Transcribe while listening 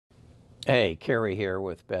Hey, Kerry here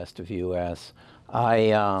with Best of US.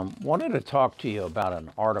 I wanted to talk to you about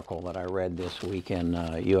an article that I read this week in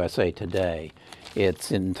USA Today.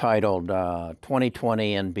 It's entitled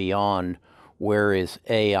 2020 and Beyond, Where is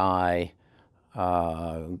AI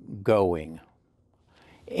Going?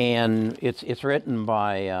 And it's written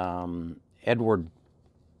by Edward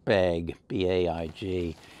Begg,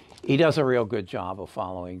 B-A-I-G. He does a real good job of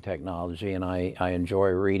following technology, and I enjoy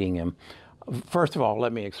reading him. First of all,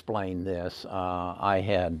 let me explain this. I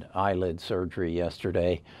had eyelid surgery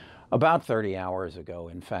yesterday, about 30 hours ago,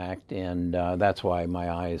 in fact, and that's why my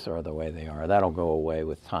eyes are the way they are. That'll go away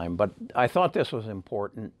with time. But I thought this was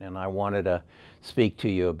important, and I wanted to speak to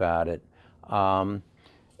you about it.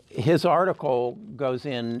 His article goes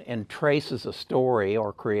in and traces a story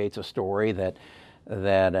or creates a story that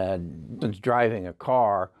is driving a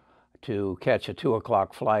car to catch a 2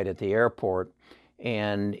 o'clock flight at the airport,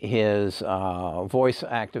 and his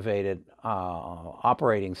voice-activated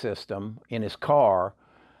operating system in his car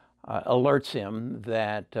alerts him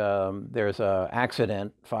that there's an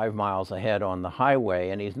accident 5 miles ahead on the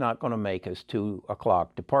highway, and he's not going to make his 2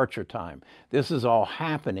 o'clock departure time. This is all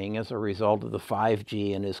happening as a result of the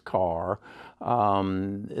 5G in his car,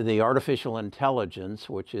 the artificial intelligence,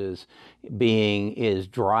 which is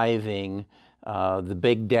driving the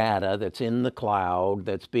big data that's in the cloud,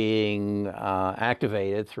 that's being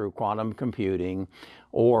activated through quantum computing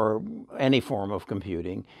or any form of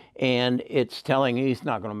computing, and it's telling he's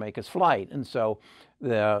not going to make his flight. And so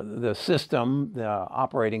the system, the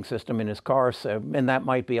operating system in his car, and that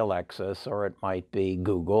might be Alexis or it might be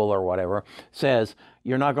Google or whatever, says,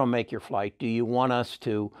 you're not going to make your flight. Do you want us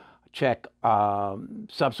to check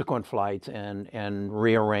subsequent flights and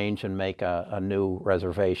rearrange and make a new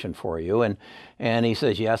reservation for you? And he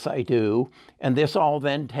says, yes, I do. And this all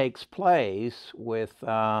then takes place with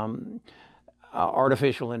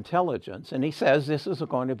artificial intelligence. And he says this is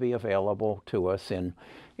going to be available to us in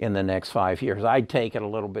the next 5 years. I'd take it a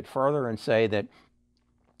little bit further and say that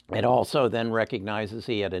it also then recognizes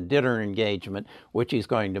he had a dinner engagement, which he's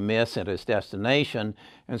going to miss at his destination.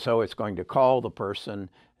 And so it's going to call the person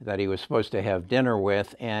that he was supposed to have dinner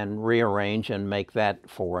with and rearrange and make that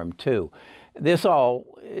for him too. This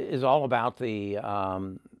all is all about the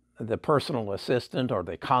personal assistant or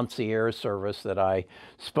the concierge service that I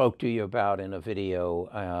spoke to you about in a video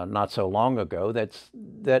not so long ago.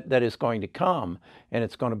 That is going to come, and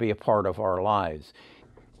it's going to be a part of our lives.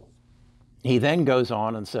 He then goes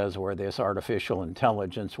on and says where this artificial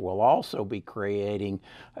intelligence will also be creating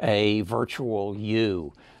a virtual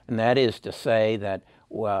you. And that is to say that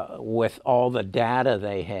with all the data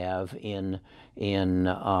they have in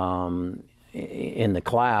the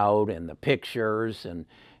cloud and the pictures and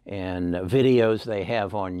videos they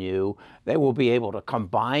have on you, they will be able to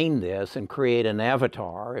combine this and create an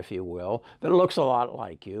avatar, if you will, that looks a lot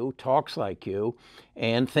like you, talks like you,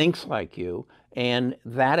 and thinks like you. And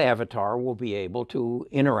that avatar will be able to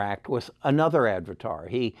interact with another avatar.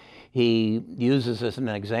 He uses as an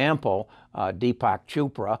example Deepak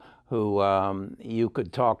Chopra, who you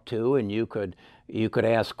could talk to, and you could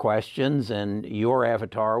ask questions, and your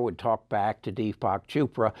avatar would talk back to Deepak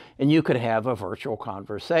Chopra, and you could have a virtual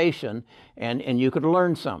conversation, and you could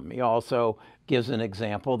learn something. He also gives an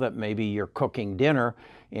example that maybe you're cooking dinner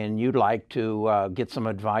and you'd like to get some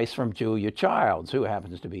advice from Julia Childs, who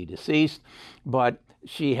happens to be deceased, but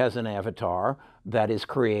she has an avatar that is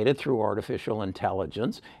created through artificial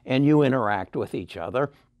intelligence, and you interact with each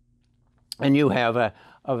other, and you have a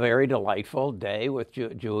very delightful day with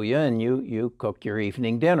Julia, and you cook your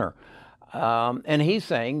evening dinner. And he's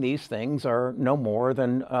saying these things are no more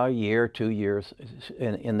than a year, 2 years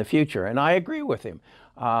in the future. And I agree with him.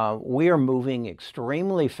 We are moving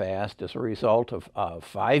extremely fast as a result of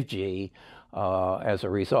 5G, as a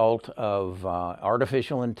result of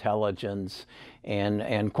artificial intelligence,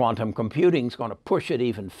 and quantum computing is going to push it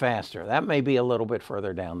even faster. That may be a little bit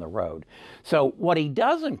further down the road. So what he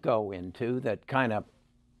doesn't go into that kind of,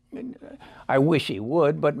 I wish he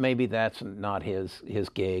would, but maybe that's not his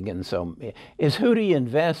gig, and so is, who do you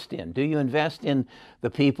invest in? Do you invest in the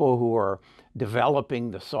people who are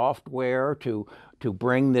developing the software to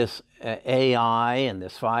bring this AI and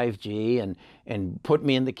this 5G and put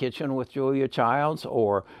me in the kitchen with Julia Childs,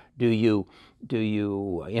 or do you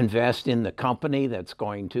invest in the company that's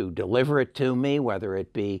going to deliver it to me, whether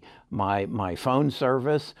it be my phone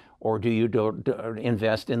service, or do you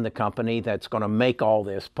invest in the company that's going to make all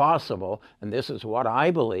this possible? And this is what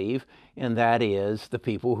I believe, and that is the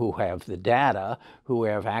people who have the data, who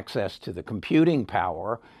have access to the computing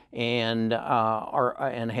power, and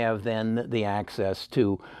have then the access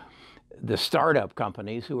to the startup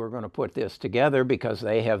companies who are going to put this together because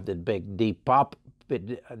they have the big deep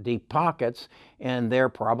pockets, and they're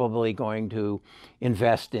probably going to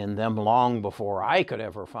invest in them long before I could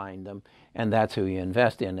ever find them, and that's who you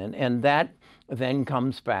invest in. And that then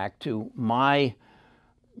comes back to my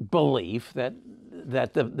belief that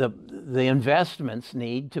the investments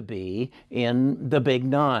need to be in the big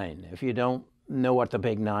nine. If you don't know what the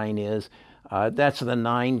big nine is, that's the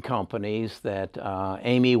 9 companies that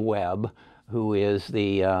Amy Webb, who is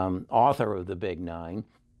the author of the Big Nine,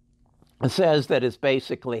 says that it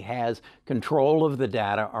basically has control of the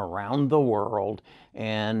data around the world,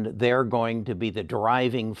 and they're going to be the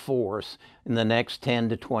driving force in the next 10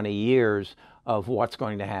 to 20 years of what's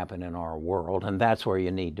going to happen in our world, and that's where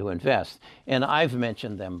you need to invest. And I've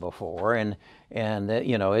mentioned them before, and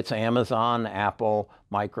you know, it's Amazon, Apple,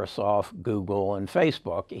 Microsoft, Google, and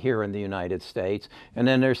Facebook here in the United States, and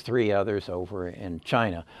then there's 3 others over in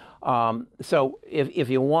China. So if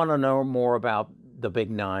you want to know more about the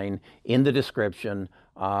Big Nine, in the description,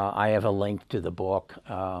 I have a link to the book,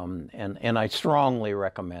 and I strongly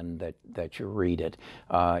recommend that you read it.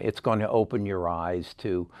 It's going to open your eyes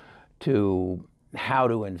to how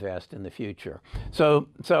to invest in the future. So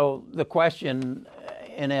the question,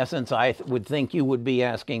 in essence, I would think you would be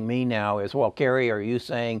asking me now is, well, Kerry, are you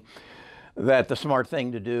saying that the smart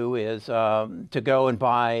thing to do is to go and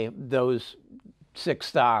buy those 6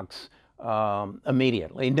 stocks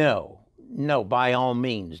immediately? No, by all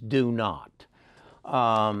means, do not.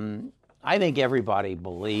 I think everybody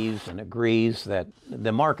believes and agrees that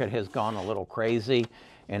the market has gone a little crazy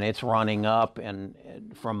and it's running up. And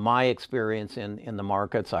from my experience in the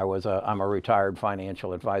markets, I'm a retired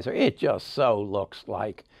financial advisor. It just so looks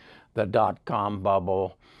like the dot-com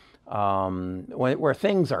bubble, where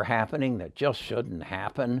things are happening that just shouldn't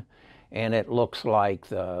happen. And it looks like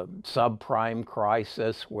the subprime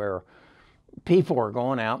crisis, where people are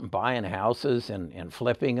going out and buying houses and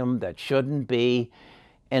flipping them that shouldn't be.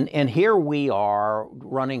 And here we are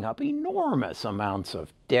running up enormous amounts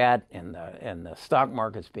of debt, and the stock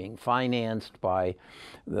market's being financed by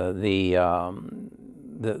the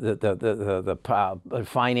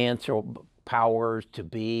financial powers to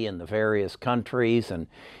be in the various countries, and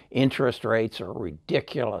interest rates are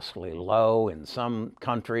ridiculously low. In some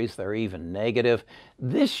countries, they're even negative.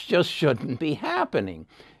 This just shouldn't be happening.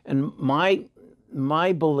 And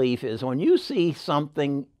my belief is, when you see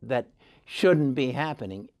something that shouldn't be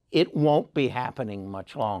happening, it won't be happening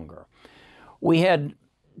much longer. We had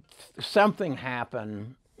something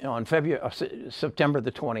happen on September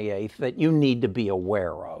the 28th that you need to be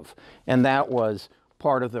aware of, and that was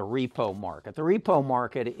part of the repo market. The repo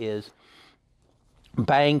market is,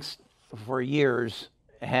 banks for years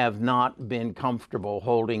have not been comfortable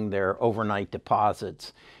holding their overnight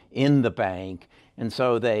deposits in the bank, and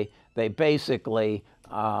so they basically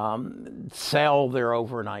sell their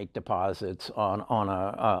overnight deposits on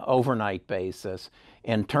a overnight basis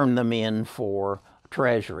and turn them in for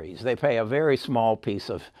treasuries. They pay a very small piece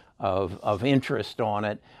of interest on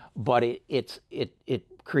it, but it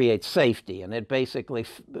creates safety, and it basically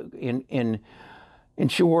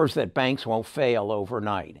ensures that banks won't fail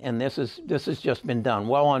overnight. And this has just been done.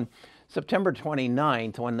 Well, on September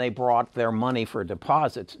 29th, when they brought their money for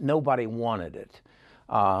deposits, nobody wanted it.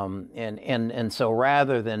 And so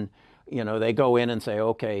rather than, you know, they go in and say,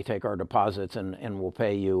 okay, take our deposits and we'll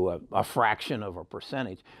pay you a fraction of a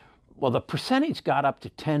percentage. Well, the percentage got up to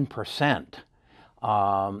 10%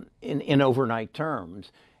 in overnight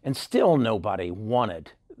terms, and still nobody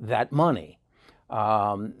wanted that money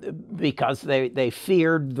because they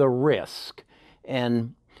feared the risk.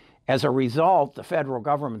 And as a result, the federal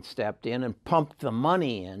government stepped in and pumped the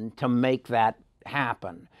money in to make that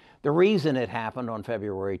happen. The reason it happened on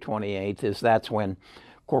February 28th is that's when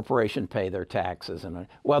corporations pay their taxes. And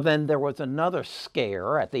well, then there was another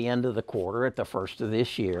scare at the end of the quarter, at the first of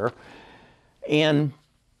this year. And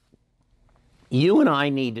you and I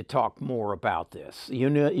need to talk more about this.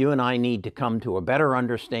 You and I need to come to a better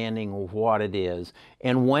understanding of what it is.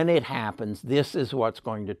 And when it happens, this is what's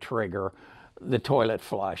going to trigger the toilet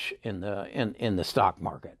flush in the stock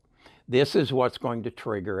market. This is what's going to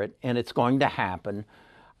trigger it, and it's going to happen.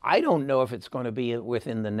 I don't know if it's going to be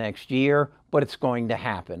within the next year, but it's going to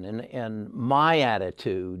happen. And my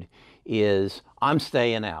attitude is, I'm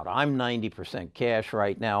staying out. I'm 90% cash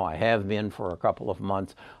right now. I have been for a couple of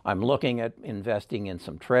months. I'm looking at investing in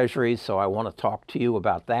some treasuries, so I want to talk to you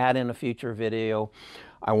about that in a future video.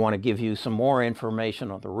 I want to give you some more information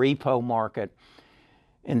on the repo market.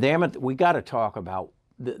 And damn it, we got to talk about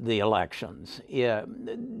the elections. Yeah,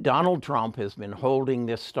 Donald Trump has been holding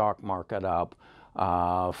this stock market up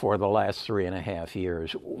for the last 3.5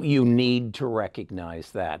 years. You need to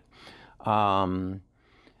recognize that.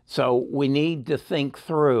 So we need to think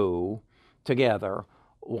through together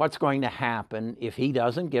what's going to happen if he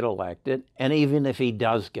doesn't get elected, and even if he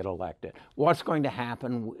does get elected. What's going to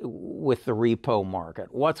happen with the repo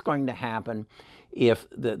market? What's going to happen if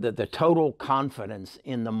the total confidence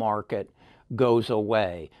in the market goes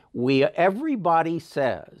away? Everybody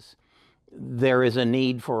says there is a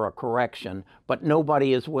need for a correction, but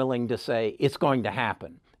nobody is willing to say it's going to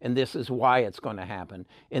happen, and this is why it's going to happen,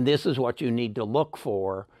 and this is what you need to look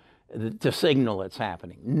for to signal it's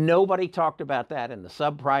happening. Nobody talked about that in the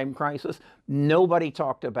subprime crisis. Nobody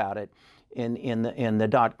talked about it in the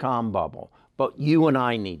dot-com bubble. But you and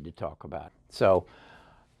I need to talk about it. So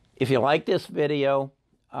if you like this video,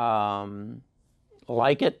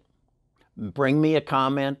 like it, bring me a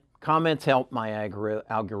comment. Comments help my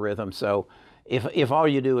algorithm. So if all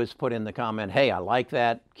you do is put in the comment, hey, I like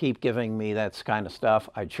that, keep giving me that kind of stuff,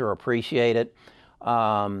 I'd sure appreciate it.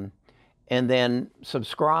 And then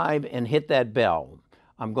subscribe and hit that bell.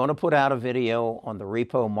 I'm going to put out a video on the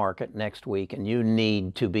repo market next week, and you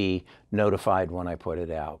need to be notified when I put it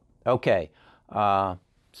out. Okay,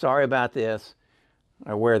 sorry about this.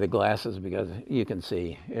 I wear the glasses because you can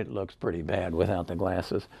see it looks pretty bad without the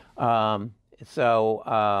glasses.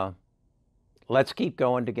 So let's keep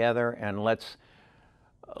going together, and let's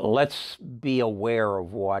be aware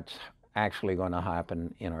of what's actually going to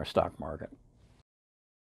happen in our stock market.